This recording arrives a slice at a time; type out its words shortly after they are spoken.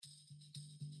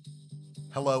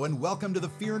Hello and welcome to the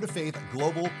Fear into Faith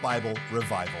Global Bible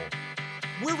Revival.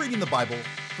 We're reading the Bible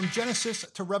from Genesis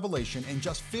to Revelation in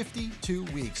just 52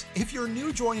 weeks. If you're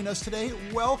new joining us today,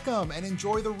 welcome and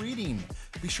enjoy the reading.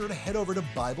 Be sure to head over to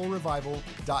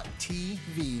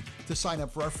BibleRevival.tv to sign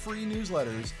up for our free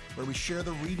newsletters where we share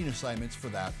the reading assignments for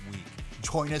that week.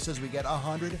 Join us as we get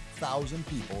 100,000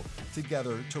 people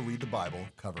together to read the Bible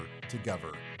cover to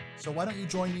cover. So why don't you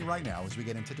join me right now as we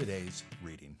get into today's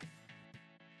reading.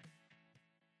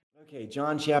 Okay,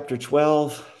 John chapter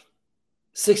 12.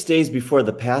 6 days before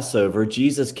the Passover,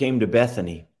 Jesus came to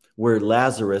Bethany, where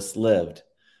Lazarus lived,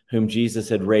 whom Jesus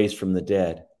had raised from the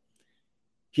dead.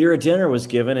 Here a dinner was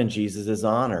given in Jesus'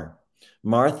 honor.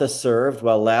 Martha served,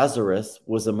 while Lazarus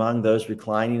was among those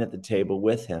reclining at the table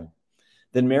with him.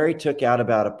 Then Mary took out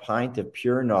about a pint of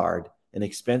pure nard, an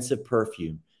expensive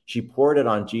perfume. She poured it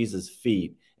on Jesus'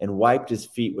 feet and wiped his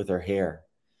feet with her hair.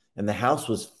 And the house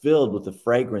was filled with the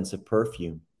fragrance of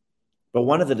perfume. But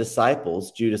one of the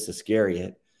disciples, Judas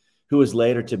Iscariot, who was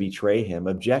later to betray him,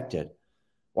 objected.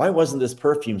 Why wasn't this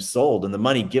perfume sold and the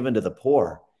money given to the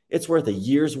poor? It's worth a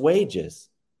year's wages.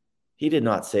 He did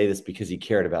not say this because he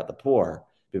cared about the poor,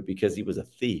 but because he was a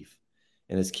thief.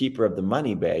 And as keeper of the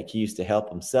money bag, he used to help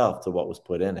himself to what was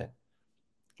put in it.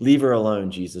 Leave her alone,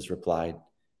 Jesus replied.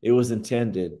 It was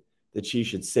intended that she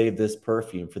should save this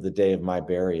perfume for the day of my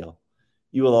burial.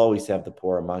 You will always have the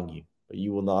poor among you, but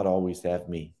you will not always have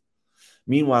me.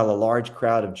 Meanwhile, a large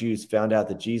crowd of Jews found out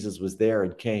that Jesus was there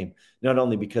and came, not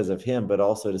only because of him, but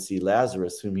also to see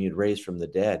Lazarus, whom he had raised from the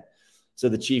dead. So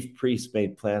the chief priests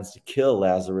made plans to kill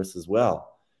Lazarus as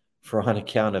well, for on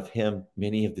account of him,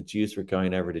 many of the Jews were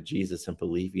going over to Jesus and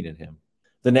believing in him.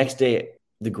 The next day,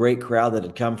 the great crowd that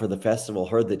had come for the festival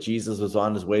heard that Jesus was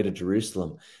on his way to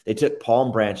Jerusalem. They took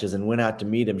palm branches and went out to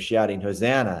meet him, shouting,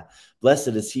 Hosanna! Blessed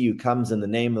is he who comes in the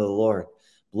name of the Lord.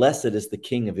 Blessed is the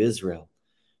King of Israel.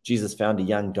 Jesus found a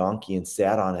young donkey and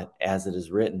sat on it, as it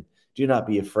is written, Do not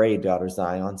be afraid, daughter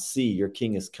Zion. See, your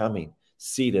king is coming,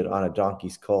 seated on a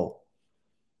donkey's colt.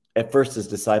 At first, his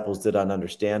disciples did not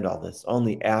understand all this.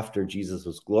 Only after Jesus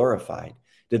was glorified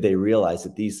did they realize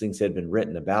that these things had been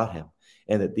written about him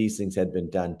and that these things had been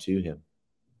done to him.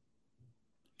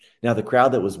 Now, the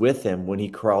crowd that was with him when he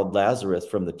called Lazarus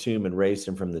from the tomb and raised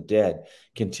him from the dead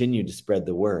continued to spread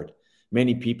the word.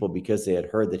 Many people, because they had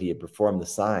heard that he had performed the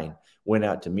sign, went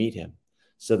out to meet him.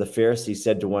 So the Pharisees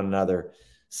said to one another,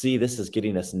 See, this is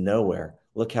getting us nowhere.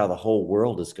 Look how the whole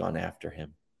world has gone after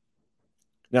him.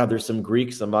 Now there's some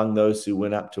Greeks among those who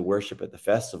went up to worship at the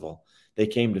festival. They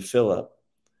came to Philip,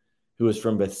 who was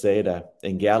from Bethsaida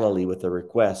in Galilee, with a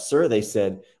request. Sir, they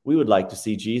said, we would like to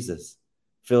see Jesus.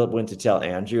 Philip went to tell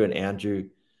Andrew, and Andrew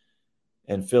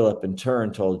and Philip in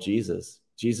turn told Jesus.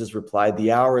 Jesus replied,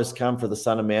 The hour has come for the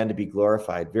Son of Man to be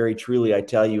glorified. Very truly, I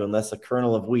tell you, unless a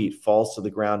kernel of wheat falls to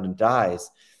the ground and dies,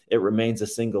 it remains a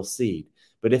single seed.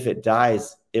 But if it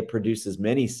dies, it produces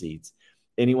many seeds.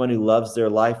 Anyone who loves their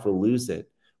life will lose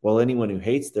it, while anyone who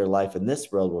hates their life in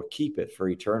this world will keep it for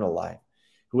eternal life.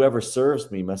 Whoever serves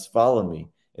me must follow me,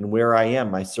 and where I am,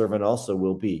 my servant also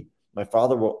will be. My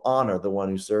Father will honor the one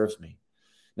who serves me.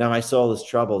 Now my soul is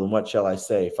troubled, and what shall I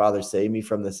say? Father, save me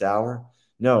from this hour?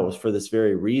 No, it was for this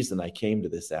very reason I came to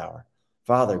this hour.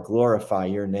 Father, glorify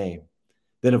your name.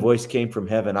 Then a voice came from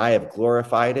heaven, I have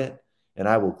glorified it, and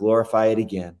I will glorify it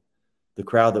again. The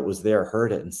crowd that was there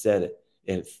heard it and said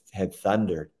it had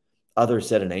thundered. Others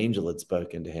said an angel had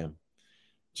spoken to him.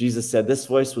 Jesus said, This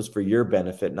voice was for your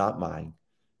benefit, not mine.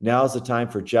 Now is the time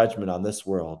for judgment on this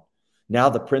world. Now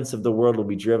the prince of the world will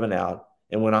be driven out,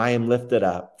 and when I am lifted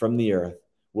up from the earth,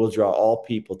 will draw all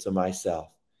people to myself.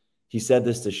 He said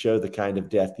this to show the kind of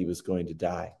death he was going to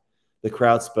die. The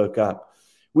crowd spoke up.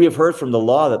 We have heard from the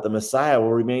law that the Messiah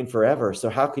will remain forever. So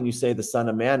how can you say the Son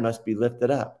of Man must be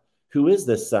lifted up? Who is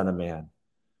this Son of Man?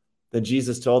 Then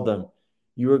Jesus told them,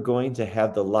 You are going to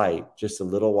have the light just a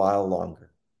little while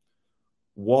longer.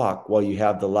 Walk while you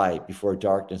have the light before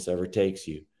darkness overtakes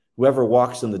you. Whoever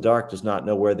walks in the dark does not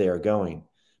know where they are going.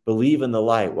 Believe in the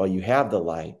light while you have the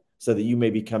light, so that you may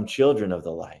become children of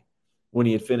the light. When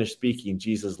he had finished speaking,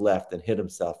 Jesus left and hid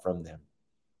himself from them.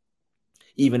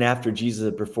 Even after Jesus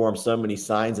had performed so many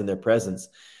signs in their presence,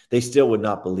 they still would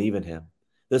not believe in him.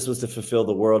 This was to fulfill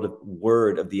the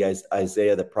word of the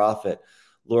Isaiah the prophet.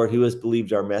 Lord, who has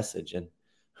believed our message, and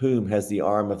whom has the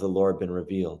arm of the Lord been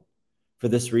revealed? For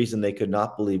this reason they could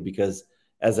not believe, because,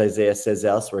 as Isaiah says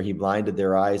elsewhere, he blinded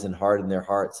their eyes and hardened their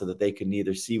hearts, so that they could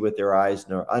neither see with their eyes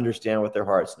nor understand with their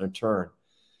hearts, nor turn,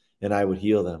 and I would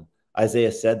heal them.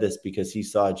 Isaiah said this because he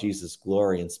saw Jesus'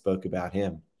 glory and spoke about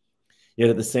him. Yet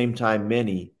at the same time,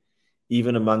 many,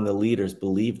 even among the leaders,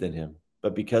 believed in him.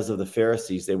 But because of the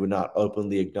Pharisees, they would not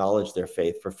openly acknowledge their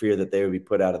faith for fear that they would be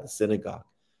put out of the synagogue.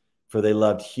 For they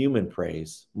loved human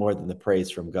praise more than the praise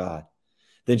from God.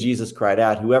 Then Jesus cried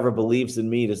out, "Whoever believes in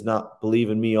me does not believe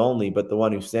in me only, but the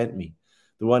one who sent me.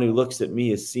 The one who looks at me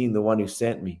has seen the one who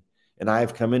sent me. And I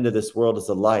have come into this world as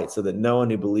a light, so that no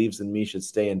one who believes in me should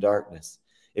stay in darkness.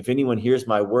 If anyone hears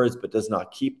my words but does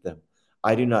not keep them,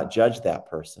 I do not judge that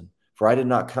person. For I did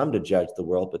not come to judge the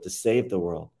world, but to save the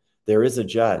world. There is a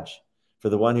judge for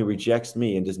the one who rejects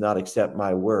me and does not accept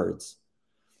my words.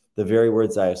 The very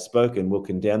words I have spoken will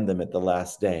condemn them at the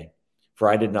last day. For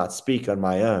I did not speak on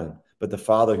my own, but the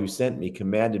Father who sent me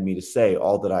commanded me to say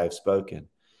all that I have spoken.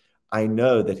 I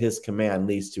know that his command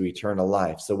leads to eternal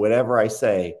life. So whatever I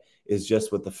say is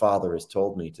just what the Father has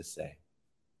told me to say."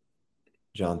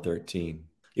 John 13.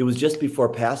 It was just before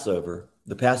Passover,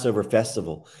 the Passover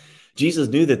festival. Jesus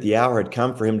knew that the hour had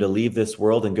come for him to leave this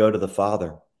world and go to the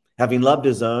Father. Having loved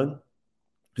his own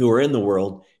who were in the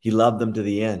world, he loved them to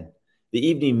the end. The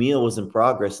evening meal was in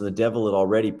progress, and the devil had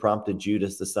already prompted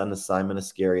Judas, the son of Simon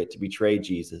Iscariot, to betray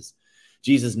Jesus.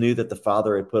 Jesus knew that the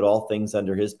Father had put all things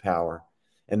under his power,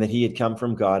 and that he had come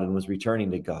from God and was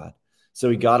returning to God. So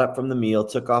he got up from the meal,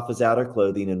 took off his outer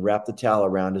clothing, and wrapped a towel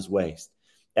around his waist.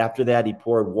 After that, he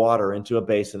poured water into a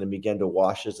basin and began to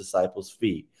wash his disciples'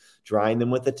 feet, drying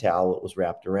them with the towel that was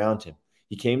wrapped around him.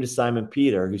 He came to Simon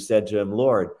Peter, who said to him,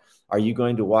 "Lord, are you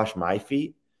going to wash my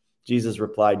feet?" Jesus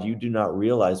replied, "You do not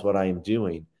realize what I am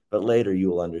doing, but later you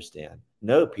will understand."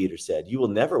 "No," Peter said, "you will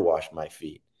never wash my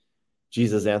feet."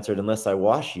 Jesus answered, "Unless I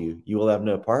wash you, you will have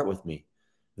no part with me."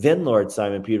 "Then, Lord,"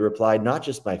 Simon Peter replied, "not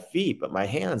just my feet, but my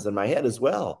hands and my head as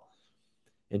well."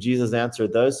 And Jesus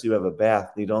answered, "Those who have a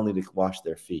bath need only to wash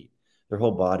their feet. Their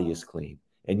whole body is clean.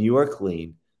 And you are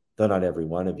clean, though not every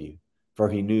one of you." For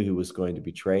he knew who was going to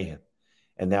betray him.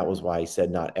 And that was why he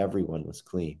said not everyone was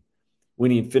clean.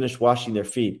 When he had finished washing their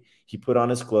feet, he put on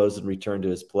his clothes and returned to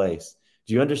his place.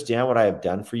 "Do you understand what I have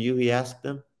done for you?" he asked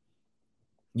them.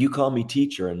 "You call me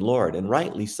teacher and Lord, and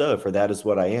rightly so, for that is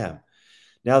what I am.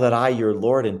 Now that I, your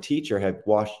Lord and teacher, have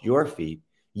washed your feet,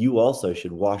 you also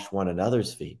should wash one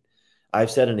another's feet. I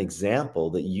have set an example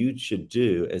that you should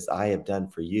do as I have done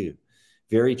for you.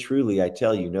 Very truly, I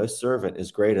tell you, no servant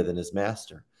is greater than his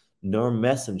master, nor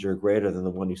messenger greater than the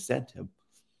one who sent him.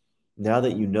 Now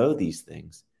that you know these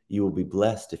things, you will be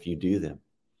blessed if you do them.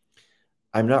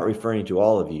 I'm not referring to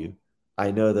all of you.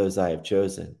 I know those I have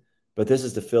chosen. But this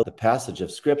is to fill the passage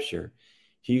of Scripture.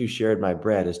 He who shared my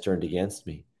bread has turned against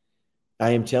me.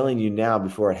 I am telling you now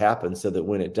before it happens, so that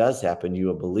when it does happen, you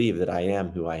will believe that I am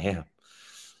who I am.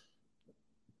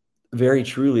 Very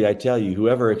truly, I tell you,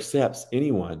 whoever accepts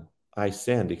anyone I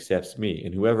send accepts me,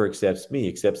 and whoever accepts me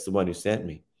accepts the one who sent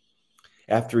me."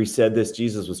 After he said this,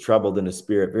 Jesus was troubled in his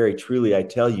spirit. "Very truly, I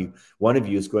tell you, one of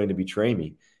you is going to betray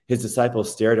me." His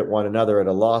disciples stared at one another at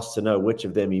a loss to know which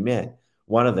of them he meant.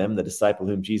 One of them, the disciple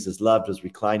whom Jesus loved, was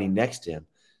reclining next to him.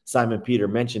 Simon Peter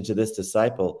mentioned to this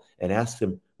disciple and asked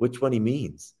him which one he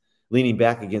means. Leaning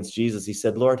back against Jesus, he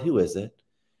said, "Lord, who is it?"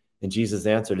 And Jesus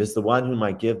answered, "It's the one whom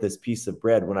I give this piece of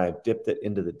bread when I have dipped it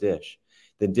into the dish."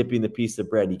 Then dipping the piece of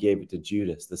bread, he gave it to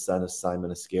Judas, the son of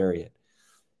Simon Iscariot.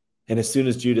 And as soon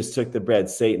as Judas took the bread,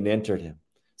 Satan entered him.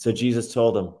 So Jesus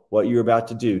told him, "What you're about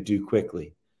to do, do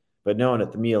quickly." But no one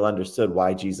at the meal understood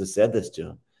why Jesus said this to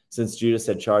him. Since Judas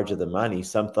had charge of the money,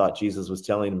 some thought Jesus was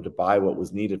telling him to buy what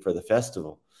was needed for the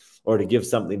festival or to give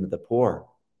something to the poor.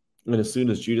 And as soon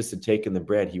as Judas had taken the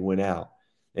bread, he went out,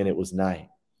 and it was night.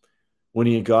 When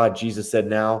he had gone, Jesus said,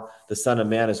 "Now the Son of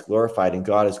Man is glorified, and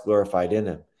God is glorified in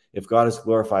him. If God is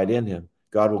glorified in him,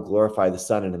 God will glorify the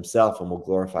Son in himself and will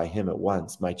glorify him at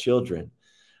once. My children,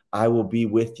 I will be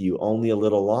with you only a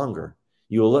little longer.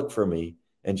 You will look for me,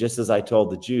 and just as I told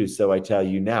the Jews, so I tell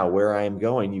you now, where I am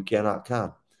going, you cannot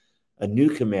come. A new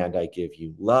command I give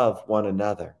you, love one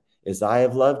another. As I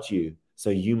have loved you, so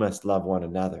you must love one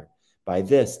another. By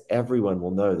this, everyone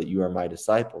will know that you are my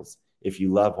disciples, if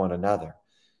you love one another."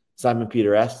 Simon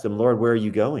Peter asked him, "Lord, where are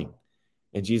you going?"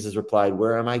 And Jesus replied,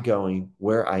 Where am I going?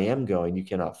 Where I am going, you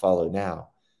cannot follow now,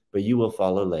 but you will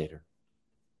follow later."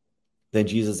 Then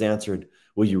Jesus answered,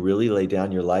 "Will you really lay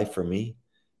down your life for me?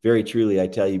 Very truly, I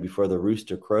tell you, before the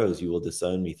rooster crows, you will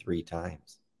disown me 3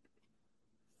 times.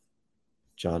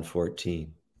 John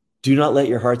 14. "Do not let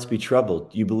your hearts be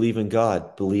troubled. You believe in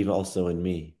God, believe also in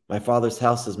me. My Father's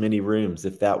house has many rooms.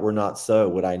 If that were not so,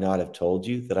 would I not have told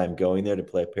you that I am going there to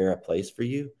prepare a place for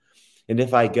you? And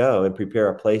if I go and prepare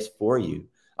a place for you,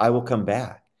 I will come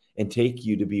back and take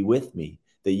you to be with me,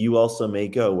 that you also may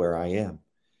go where I am.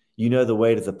 You know the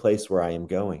way to the place where I am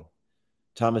going."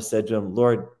 Thomas said to him,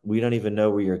 "Lord, we don't even know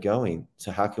where you're going,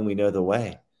 so how can we know the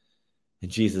way?" And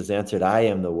Jesus answered, I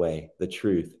am the way, the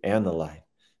truth, and the life.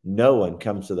 No one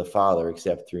comes to the Father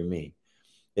except through me.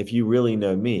 If you really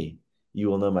know me, you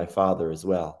will know my Father as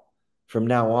well. From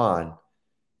now on,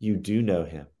 you do know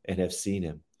him and have seen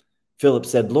him. Philip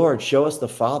said, Lord, show us the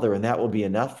Father, and that will be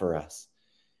enough for us.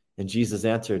 And Jesus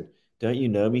answered, don't you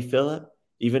know me, Philip?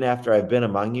 Even after I've been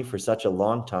among you for such a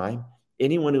long time,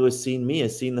 anyone who has seen me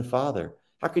has seen the Father.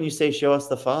 How can you say, show us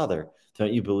the Father?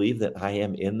 Don't you believe that I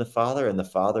am in the Father and the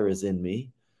Father is in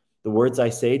me? The words I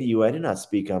say to you, I do not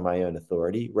speak on my own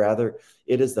authority. Rather,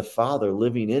 it is the Father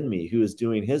living in me who is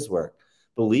doing his work.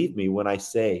 Believe me when I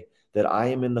say that I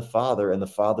am in the Father and the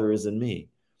Father is in me,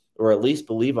 or at least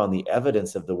believe on the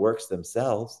evidence of the works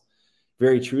themselves.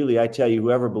 Very truly, I tell you,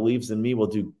 whoever believes in me will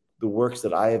do the works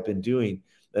that I have been doing,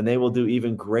 and they will do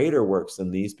even greater works than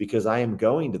these, because I am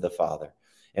going to the Father,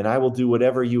 and I will do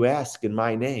whatever you ask in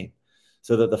my name,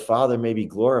 so that the Father may be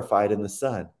glorified in the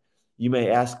Son. You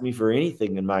may ask me for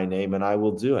anything in my name, and I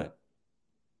will do it.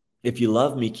 If you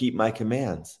love me, keep my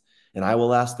commands, and I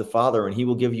will ask the Father, and he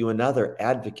will give you another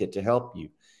advocate to help you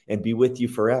and be with you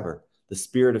forever, the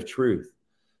Spirit of truth.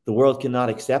 The world cannot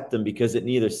accept him because it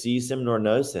neither sees him nor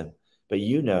knows him, but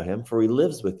you know him, for he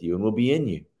lives with you and will be in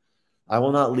you. I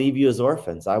will not leave you as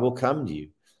orphans. I will come to you.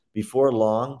 Before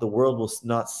long, the world will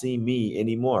not see me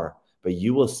anymore, but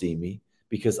you will see me.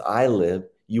 Because I live,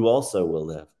 you also will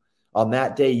live. On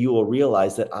that day, you will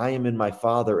realize that I am in my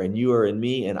Father, and you are in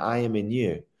me, and I am in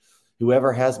you.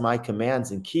 Whoever has my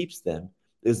commands and keeps them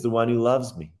is the one who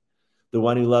loves me. The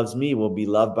one who loves me will be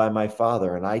loved by my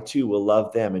Father, and I too will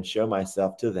love them and show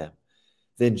myself to them.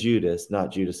 Then Judas,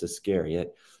 not Judas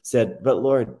Iscariot, said, but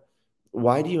Lord,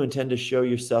 why do you intend to show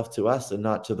yourself to us and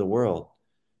not to the world?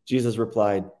 Jesus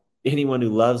replied, anyone who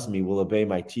loves me will obey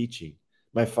my teaching.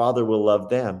 My Father will love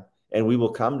them, and we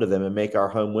will come to them and make our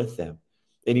home with them.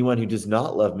 Anyone who does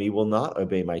not love me will not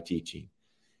obey my teaching.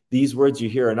 These words you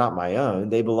hear are not my own.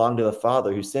 They belong to the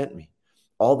Father who sent me.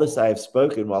 All this I have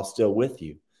spoken while still with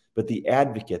you. But the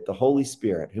advocate, the Holy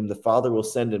Spirit, whom the Father will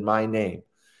send in my name,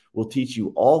 will teach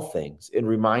you all things and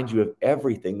remind you of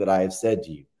everything that I have said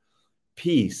to you.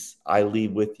 Peace I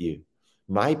leave with you.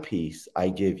 My peace I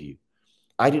give you.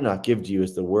 I do not give to you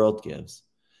as the world gives.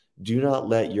 Do not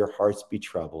let your hearts be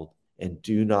troubled, and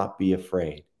do not be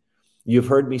afraid. You have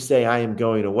heard me say, I am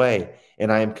going away,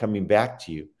 and I am coming back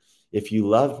to you. If you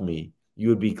loved me, you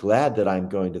would be glad that I am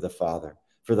going to the Father,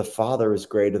 for the Father is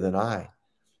greater than I.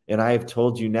 And I have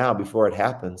told you now before it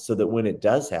happens, so that when it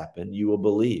does happen, you will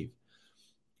believe.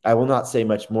 I will not say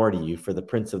much more to you, for the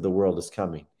Prince of the world is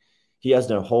coming. He has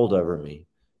no hold over me,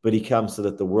 but he comes so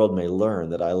that the world may learn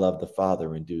that I love the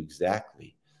Father and do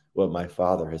exactly what my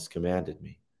Father has commanded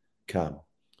me. Come,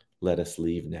 let us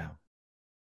leave now.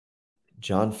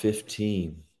 John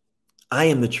 15. I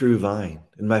am the true vine,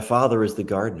 and my Father is the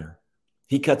gardener.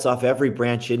 He cuts off every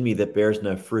branch in me that bears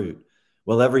no fruit,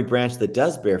 while every branch that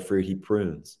does bear fruit he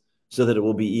prunes, so that it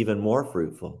will be even more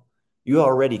fruitful. You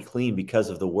are already clean because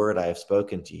of the word I have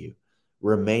spoken to you.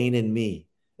 Remain in me,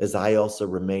 as I also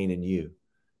remain in you.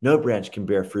 No branch can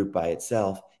bear fruit by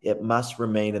itself. It must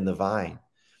remain in the vine.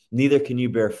 Neither can you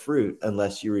bear fruit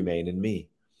unless you remain in me.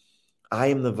 I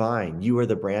am the vine, you are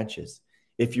the branches.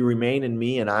 If you remain in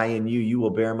me and I in you, you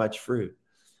will bear much fruit.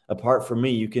 Apart from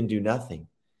me, you can do nothing.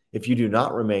 If you do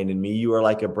not remain in me, you are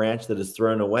like a branch that is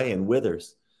thrown away and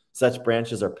withers. Such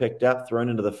branches are picked up, thrown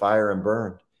into the fire, and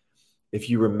burned. If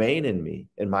you remain in me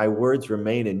and my words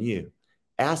remain in you,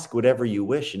 ask whatever you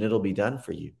wish and it'll be done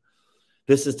for you.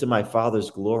 This is to my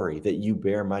Father's glory, that you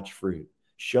bear much fruit,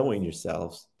 showing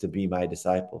yourselves to be my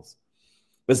disciples.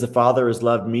 As the Father has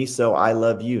loved me, so I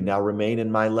love you. Now remain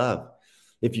in my love.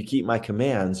 If you keep my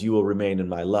commands, you will remain in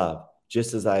my love,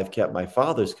 just as I have kept my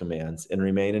Father's commands and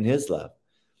remain in his love.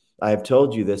 I have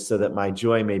told you this so that my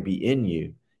joy may be in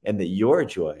you and that your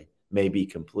joy may be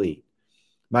complete.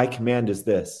 My command is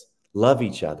this: love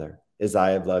each other as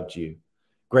I have loved you.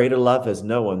 Greater love has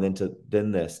no one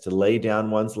than this, to lay down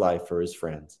one's life for his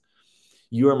friends.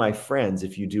 You are my friends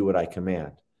if you do what I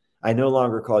command. I no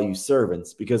longer call you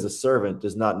servants, because a servant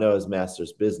does not know his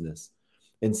master's business.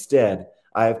 Instead,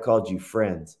 I have called you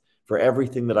friends, for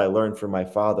everything that I learned from my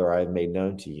Father I have made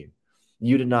known to you.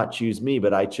 You did not choose me,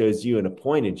 but I chose you and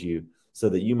appointed you so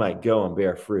that you might go and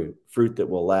bear fruit, fruit that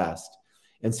will last,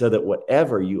 and so that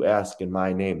whatever you ask in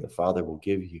my name, the Father will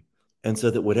give you. And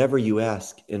so that whatever you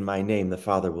ask in my name, the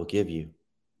Father will give you.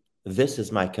 This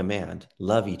is my command: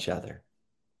 love each other.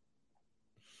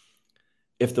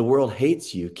 If the world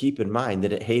hates you, keep in mind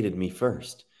that it hated me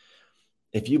first.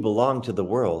 If you belong to the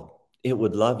world, it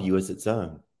would love you as its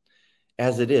own.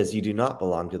 As it is, you do not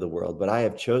belong to the world, but I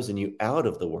have chosen you out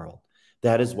of the world.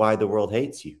 That is why the world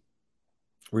hates you.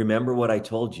 Remember what I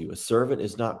told you, a servant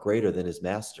is not greater than his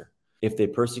master. If they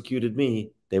persecuted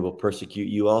me, they will persecute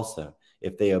you also.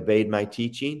 If they obeyed my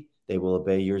teaching, they will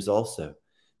obey yours also.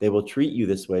 They will treat you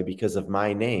this way because of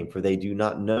my name, for they do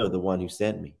not know the one who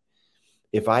sent me.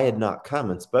 If I had not come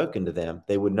and spoken to them,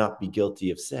 they would not be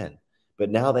guilty of sin. But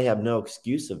now they have no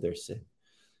excuse of their sin.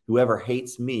 Whoever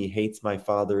hates me hates my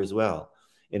Father as well.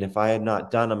 And if I had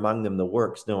not done among them the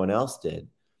works no one else did,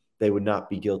 they would not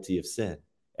be guilty of sin.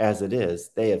 As it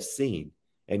is, they have seen,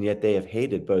 and yet they have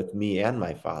hated both me and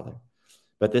my Father.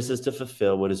 But this is to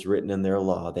fulfill what is written in their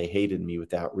law. They hated me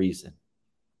without reason.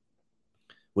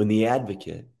 When the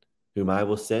advocate, whom I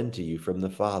will send to you from the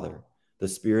Father, the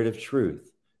Spirit of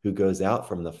truth, who goes out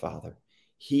from the Father,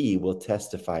 he will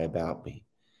testify about me.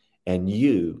 And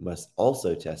you must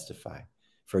also testify,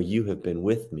 for you have been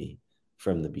with me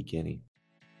from the beginning.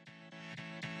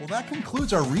 Well, that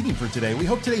concludes our reading for today. We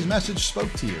hope today's message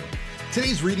spoke to you.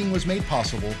 Today's reading was made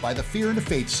possible by the Fear into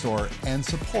Faith store and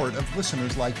support of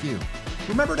listeners like you.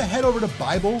 Remember to head over to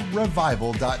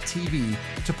BibleRevival.tv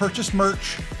to purchase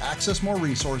merch, access more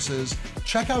resources,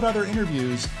 check out other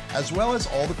interviews, as well as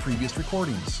all the previous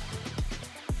recordings.